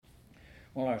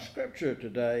Well, our scripture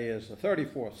today is the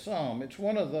 34th Psalm. It's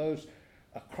one of those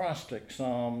acrostic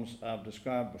psalms I've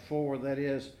described before. That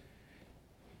is,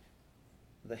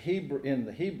 in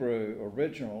the Hebrew,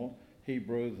 original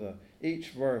Hebrew,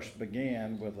 each verse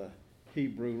began with a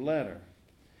Hebrew letter.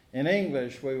 In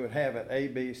English, we would have it A,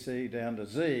 B, C down to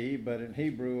Z, but in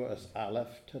Hebrew, it's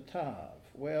Aleph to Tav.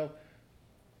 Well,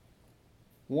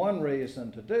 one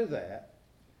reason to do that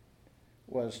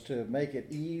was to make it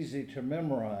easy to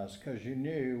memorize, because you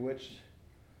knew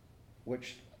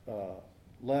which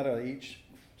letter each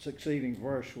succeeding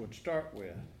verse would start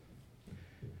with.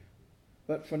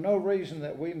 But for no reason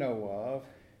that we know of,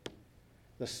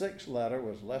 the sixth letter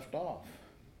was left off.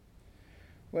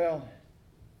 Well,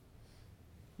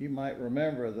 you might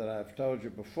remember that I've told you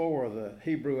before the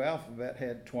Hebrew alphabet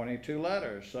had 22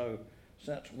 letters. So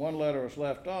since one letter was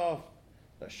left off,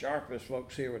 the sharpest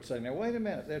folks here would say, now wait a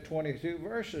minute, there are 22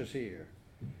 verses here.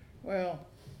 Well,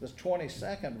 the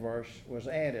 22nd verse was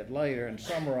added later and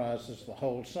summarizes the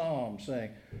whole psalm,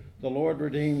 saying, the Lord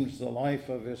redeems the life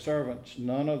of his servants.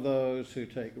 None of those who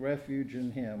take refuge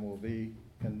in him will be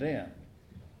condemned.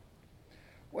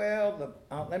 Well,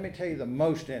 let me tell you the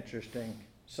most interesting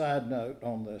side note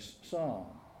on this psalm.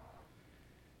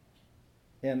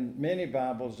 In many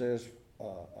Bibles, there's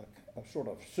a sort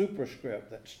of superscript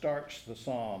that starts the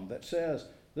psalm that says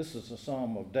this is a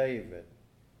psalm of David.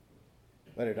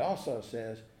 But it also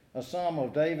says a psalm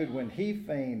of David when he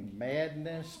feigned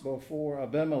madness before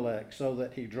Abimelech so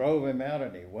that he drove him out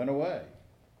and he went away.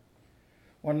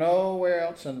 Well, nowhere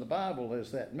else in the Bible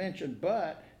is that mentioned,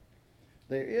 but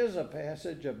there is a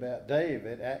passage about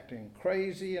David acting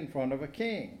crazy in front of a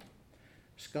king.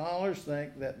 Scholars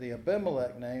think that the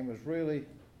Abimelech name was really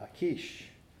Achish,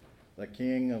 the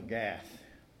king of Gath.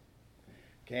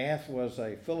 Gath was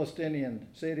a Philistine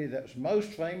city that was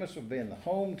most famous for being the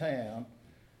hometown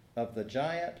of the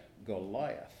giant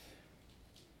Goliath.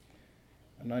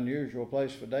 An unusual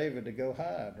place for David to go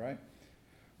hide, right?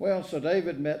 Well, so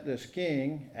David met this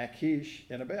king, Achish,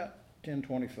 in about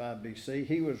 1025 BC.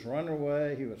 He was running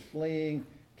away. He was fleeing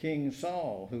King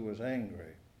Saul, who was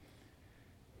angry.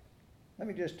 Let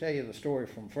me just tell you the story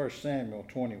from 1 Samuel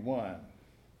 21.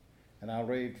 And I'll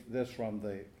read this from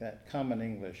that Common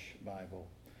English Bible.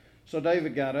 So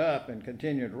David got up and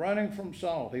continued running from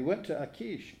Saul. He went to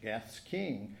Achish, Gath's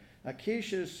king.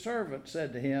 Achish's servant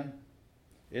said to him,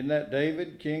 isn't that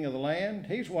David, king of the land?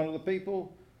 He's one of the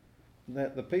people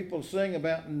that the people sing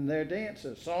about in their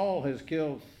dances. Saul has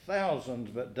killed thousands,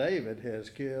 but David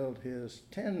has killed his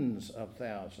tens of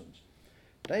thousands.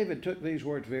 David took these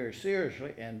words very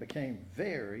seriously and became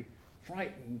very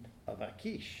frightened of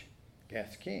Achish,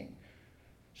 Gath's king.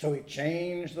 So he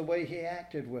changed the way he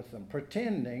acted with them,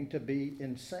 pretending to be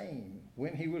insane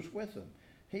when he was with them.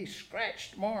 He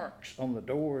scratched marks on the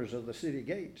doors of the city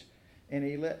gates, and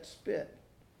he let spit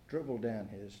dribble down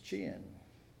his chin.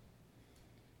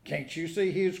 Can't you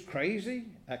see he's crazy?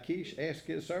 Achish asked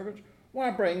his servants. Why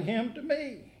bring him to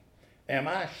me? Am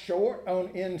I short on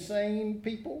insane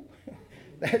people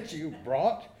that you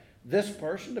brought this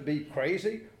person to be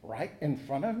crazy right in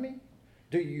front of me?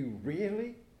 Do you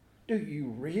really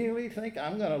think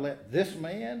I'm going to let this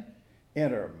man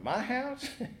enter my house?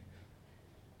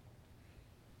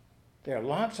 There are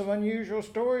lots of unusual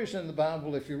stories in the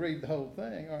Bible if you read the whole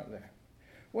thing, aren't there?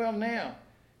 Well, now,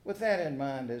 with that in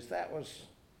mind, as that was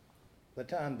the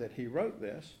time that he wrote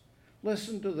this,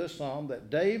 listen to this psalm that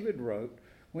David wrote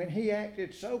when he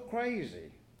acted so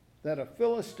crazy that a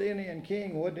Philistine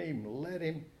king wouldn't even let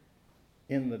him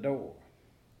in the door.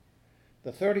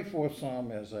 The 34th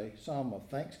Psalm is a psalm of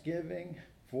thanksgiving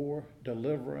for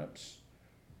deliverance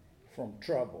from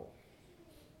trouble.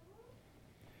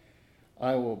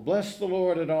 I will bless the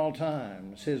Lord at all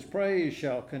times. His praise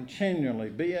shall continually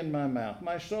be in my mouth.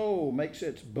 My soul makes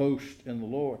its boast in the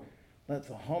Lord. Let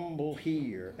the humble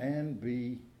hear and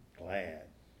be glad.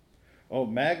 Oh,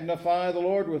 magnify the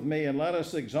Lord with me, and let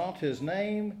us exalt his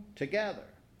name together.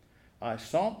 I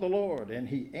sought the Lord, and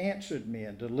he answered me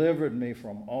and delivered me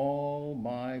from all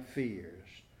my fears.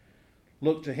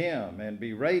 Look to him and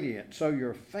be radiant, so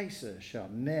your faces shall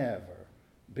never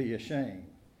be ashamed.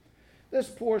 This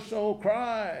poor soul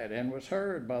cried and was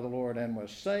heard by the Lord and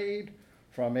was saved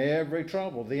from every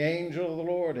trouble. The angel of the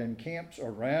Lord encamps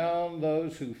around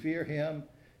those who fear him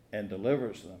and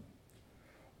delivers them.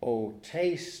 Oh,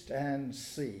 taste and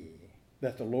see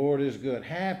that the Lord is good.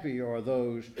 Happy are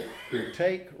those who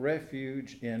take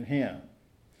refuge in him.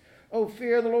 Oh,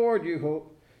 fear the Lord,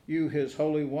 you his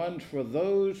holy ones, for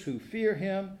those who fear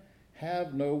him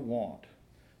have no want.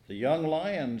 The young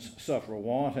lions suffer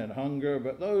want and hunger,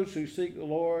 but those who seek the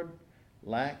Lord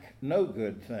lack no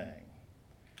good thing.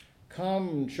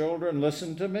 Come, children,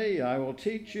 listen to me. I will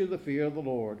teach you the fear of the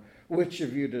Lord. Which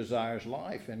of you desires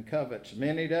life and covets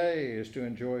many days to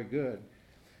enjoy good?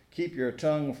 Keep your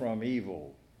tongue from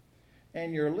evil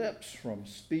and your lips from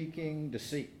speaking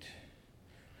deceit.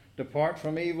 Depart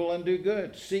from evil and do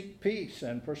good. Seek peace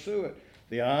and pursue it.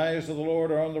 The eyes of the Lord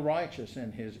are on the righteous,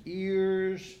 and his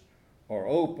ears are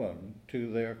open to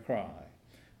their cry.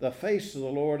 The face of the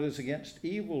Lord is against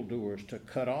evildoers, to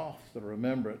cut off the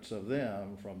remembrance of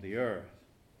them from the earth.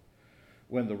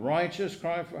 When the righteous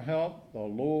cry for help, the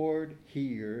Lord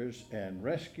hears and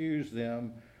rescues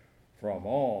them from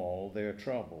all their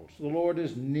troubles. The Lord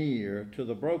is near to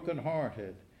the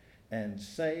brokenhearted and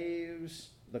saves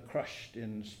the crushed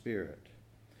in spirit.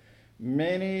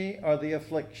 Many are the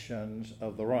afflictions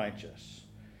of the righteous,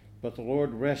 but the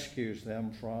Lord rescues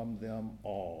them from them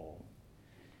all.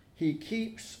 He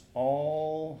keeps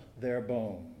all their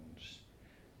bones.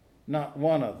 Not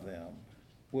one of them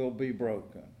will be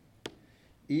broken.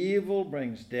 Evil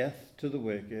brings death to the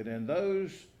wicked, and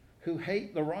those who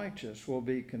hate the righteous will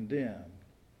be condemned.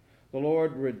 The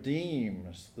Lord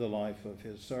redeems the life of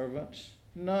his servants.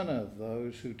 None of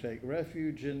those who take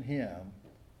refuge in him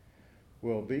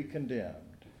will be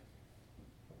condemned.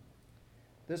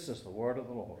 This is the word of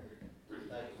the Lord.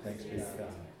 Thanks be to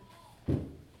God.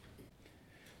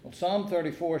 Well, Psalm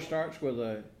 34 starts with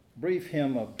a brief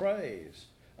hymn of praise.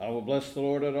 I will bless the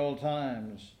Lord at all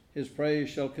times. His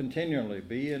praise shall continually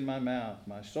be in my mouth.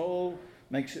 My soul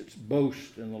makes its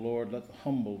boast in the Lord. Let the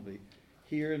humble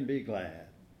hear and be glad.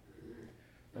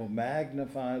 Oh,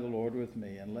 magnify the Lord with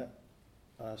me, and let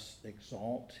us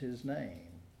exalt his name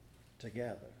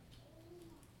together.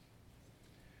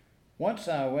 Once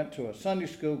I went to a Sunday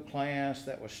school class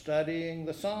that was studying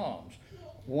the Psalms.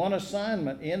 One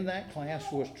assignment in that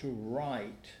class was to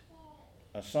write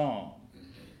a psalm.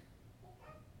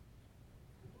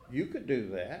 You could do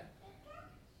that.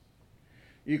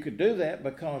 You could do that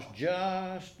because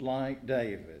just like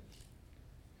David,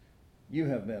 you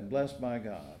have been blessed by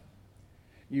God.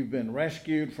 You've been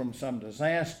rescued from some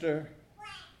disaster.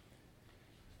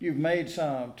 You've made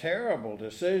some terrible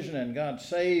decision and God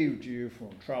saved you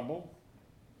from trouble.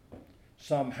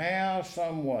 Somehow,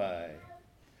 some way,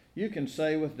 you can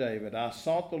say with David, I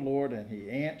sought the Lord and he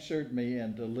answered me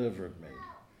and delivered me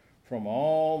from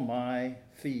all my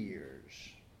fears.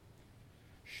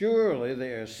 Surely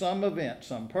there is some event,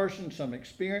 some person, some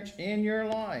experience in your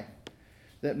life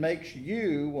that makes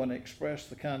you want to express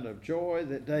the kind of joy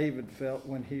that David felt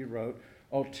when he wrote,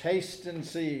 oh, taste and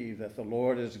see that the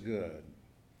Lord is good.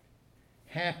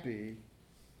 Happy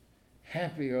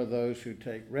are those who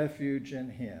take refuge in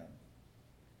him.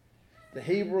 The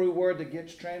Hebrew word that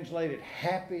gets translated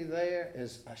happy there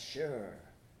is ashur.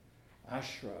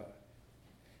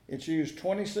 It's used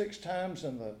 26 times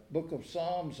in the book of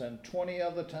Psalms and 20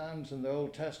 other times in the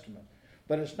Old Testament.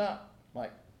 But it's not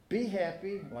like be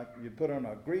happy, like you put on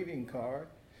a greeting card.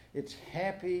 It's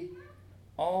happy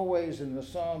always in the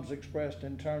Psalms expressed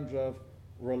in terms of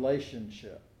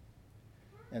relationship.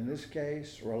 In this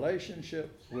case,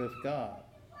 relationship with God.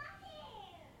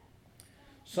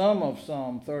 Some of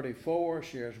Psalm 34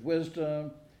 shares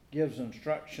wisdom, gives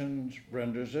instructions,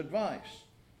 renders advice.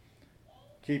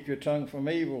 Keep your tongue from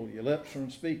evil, your lips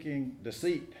from speaking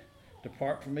deceit.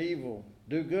 Depart from evil,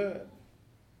 do good.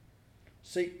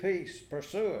 Seek peace,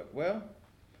 pursue it. Well,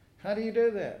 how do you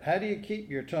do that? How do you keep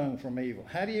your tongue from evil?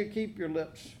 How do you keep your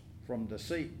lips from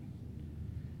deceit?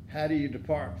 How do you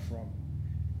depart from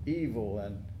evil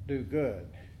and do good?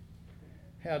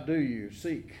 How do you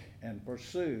seek and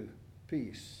pursue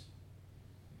peace?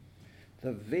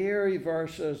 The very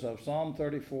verses of Psalm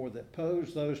 34 that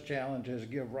pose those challenges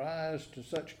give rise to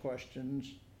such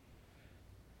questions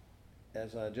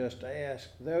as I just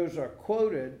asked. Those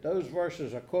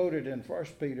verses are quoted in 1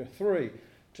 Peter 3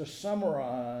 to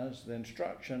summarize the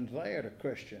instructions there to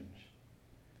Christians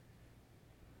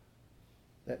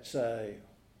that say,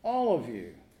 all of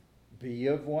you be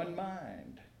of one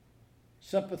mind,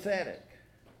 sympathetic,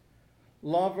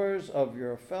 lovers of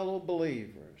your fellow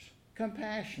believers,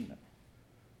 compassionate,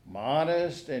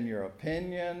 modest in your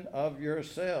opinion of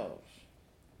yourselves.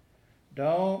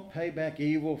 Don't pay back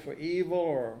evil for evil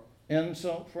or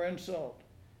insult for insult.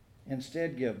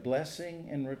 Instead, give blessing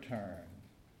in return.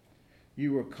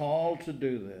 You were called to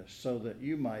do this so that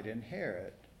you might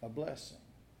inherit a blessing.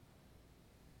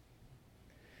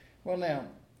 Well, now,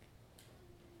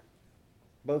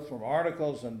 both from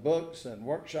articles and books and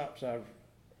workshops I've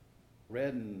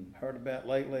read and heard about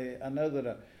lately, I know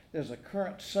that there's a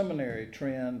current seminary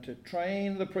trend to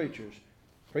train the preachers.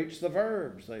 Preach the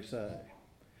verbs, they say.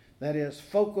 That is,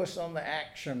 focus on the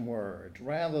action words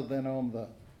rather than on the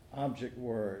object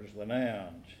words, the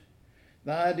nouns.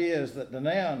 The idea is that the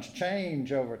nouns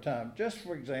change over time. Just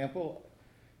for example,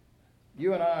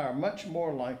 you and I are much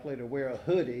more likely to wear a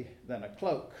hoodie than a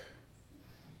cloak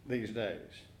these days.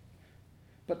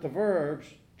 But the verbs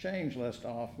change less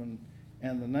often,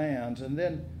 and the nouns. And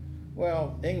then,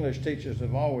 well, English teachers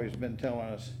have always been telling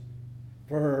us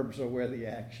verbs are where the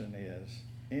action is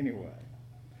anyway.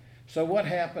 So what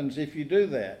happens if you do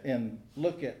that and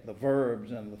look at the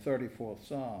verbs in the 34th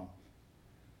Psalm?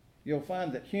 You'll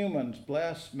find that humans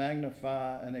bless,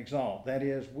 magnify, and exalt. That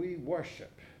is, we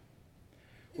worship.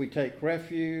 We take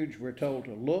refuge. We're told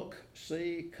to look,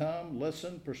 see, come,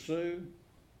 listen, pursue.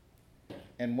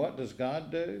 And what does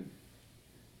God do?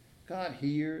 God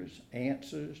hears,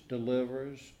 answers,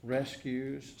 delivers,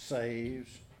 rescues,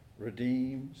 saves,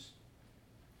 redeems.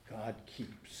 God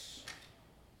keeps.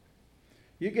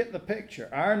 You get the picture.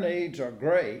 Our needs are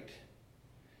great,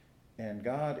 and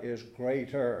God is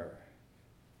greater.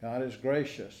 God is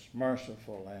gracious,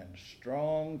 merciful, and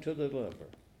strong to deliver.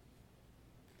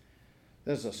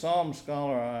 There's a psalm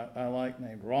scholar I like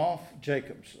named Rolf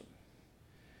Jacobson.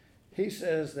 He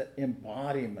says that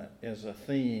embodiment is a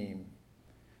theme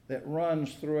that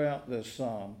runs throughout this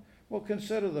psalm. Well,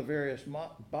 consider the various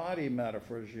body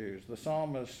metaphors used. The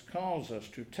psalmist calls us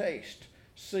to taste,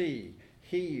 see,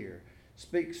 hear,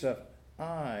 speaks of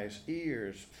eyes,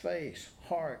 ears, face,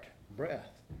 heart, breath,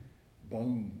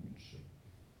 bones.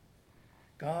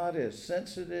 God is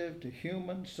sensitive to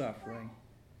human suffering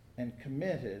and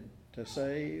committed to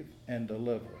save and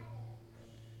deliver.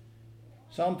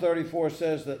 Psalm 34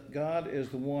 says that God is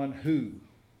the one who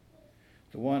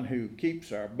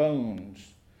keeps our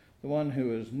bones, the one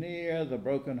who is near the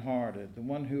brokenhearted, the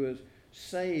one who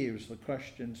saves the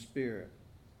crushed in spirit.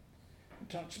 It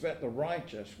talks about the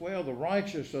righteous. Well, the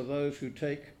righteous are those who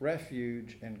take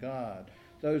refuge in God,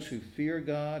 those who fear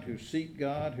God, who seek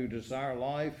God, who desire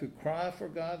life, who cry for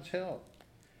God's help,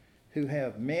 who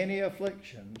have many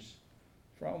afflictions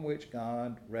from which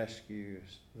God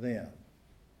rescues them.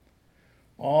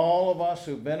 All of us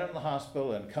who've been in the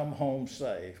hospital and come home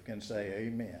safe can say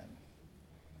amen.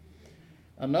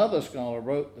 Another scholar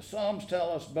wrote, the Psalms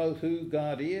tell us both who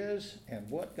God is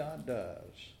and what God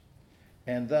does,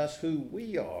 and thus who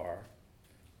we are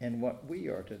and what we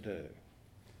are to do.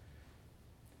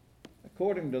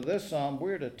 According to this psalm,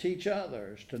 we're to teach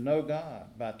others to know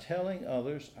God by telling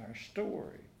others our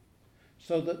story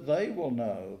so that they will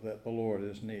know that the Lord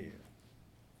is near.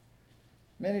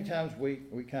 Many times we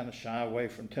kind of shy away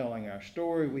from telling our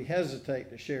story. We hesitate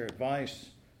to share advice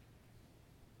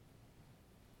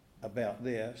about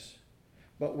this,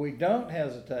 but we don't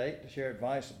hesitate to share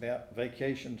advice about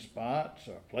vacation spots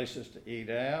or places to eat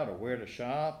out or where to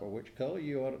shop or which color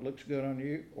looks good on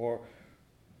you or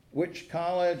which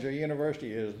college or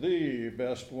university is the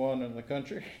best one in the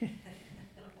country.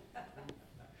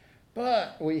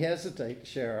 But we hesitate to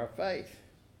share our faith.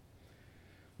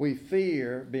 We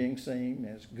fear being seen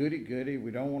as goody-goody.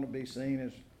 We don't want to be seen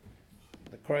as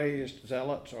the crazed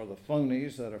zealots or the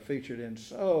phonies that are featured in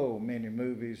so many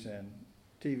movies and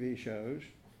TV shows.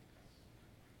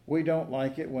 We don't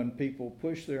like it when people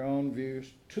push their own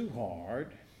views too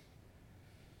hard,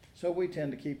 so we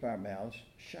tend to keep our mouths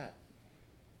shut.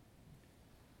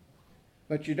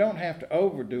 But you don't have to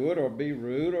overdo it or be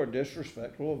rude or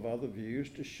disrespectful of other views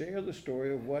to share the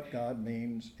story of what God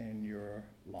means in your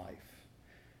life.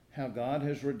 How God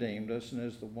has redeemed us and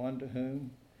is the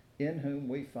one in whom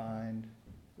we find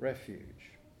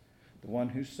refuge. The one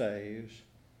who saves,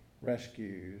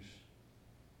 rescues,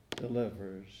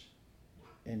 delivers,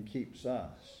 and keeps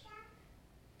us.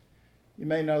 You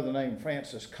may know the name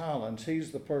Francis Collins.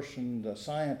 He's the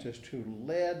scientist who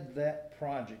led that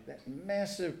project, that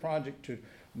massive project to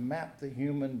map the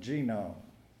human genome.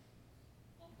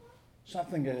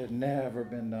 Something that had never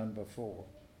been done before.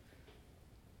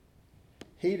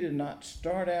 He did not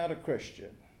start out a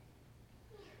Christian,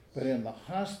 but in the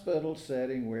hospital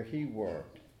setting where he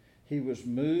worked, he was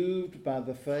moved by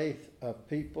the faith of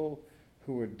people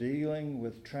who were dealing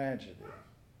with tragedy.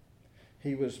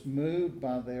 He was moved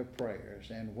by their prayers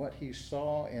and what he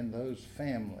saw in those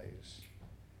families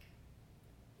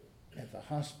at the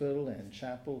hospital in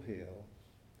Chapel Hill,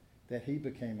 that he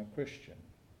became a Christian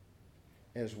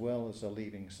as well as a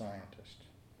leading scientist.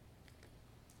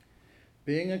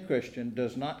 Being a Christian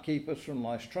does not keep us from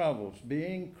life's troubles.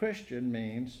 Being Christian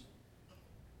means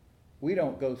we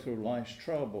don't go through life's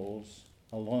troubles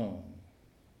alone,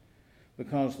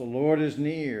 because the Lord is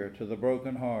near to the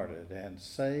brokenhearted and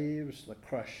saves the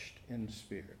crushed in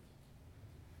spirit.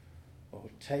 Oh,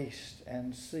 taste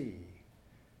and see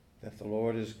that the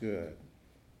Lord is good.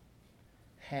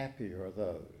 Happy are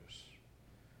those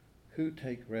who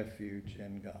take refuge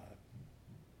in God.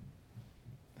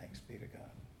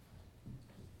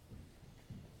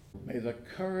 the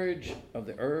courage of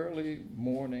the early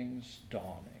morning's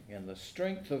dawning, and the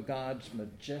strength of God's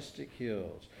majestic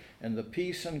hills, and the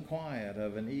peace and quiet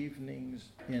of an evening's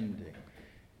ending,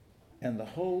 and the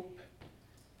hope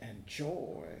and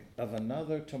joy of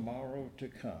another tomorrow to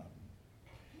come,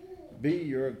 be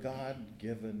your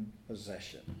God-given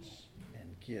possessions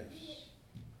and gifts,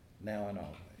 now and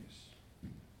always.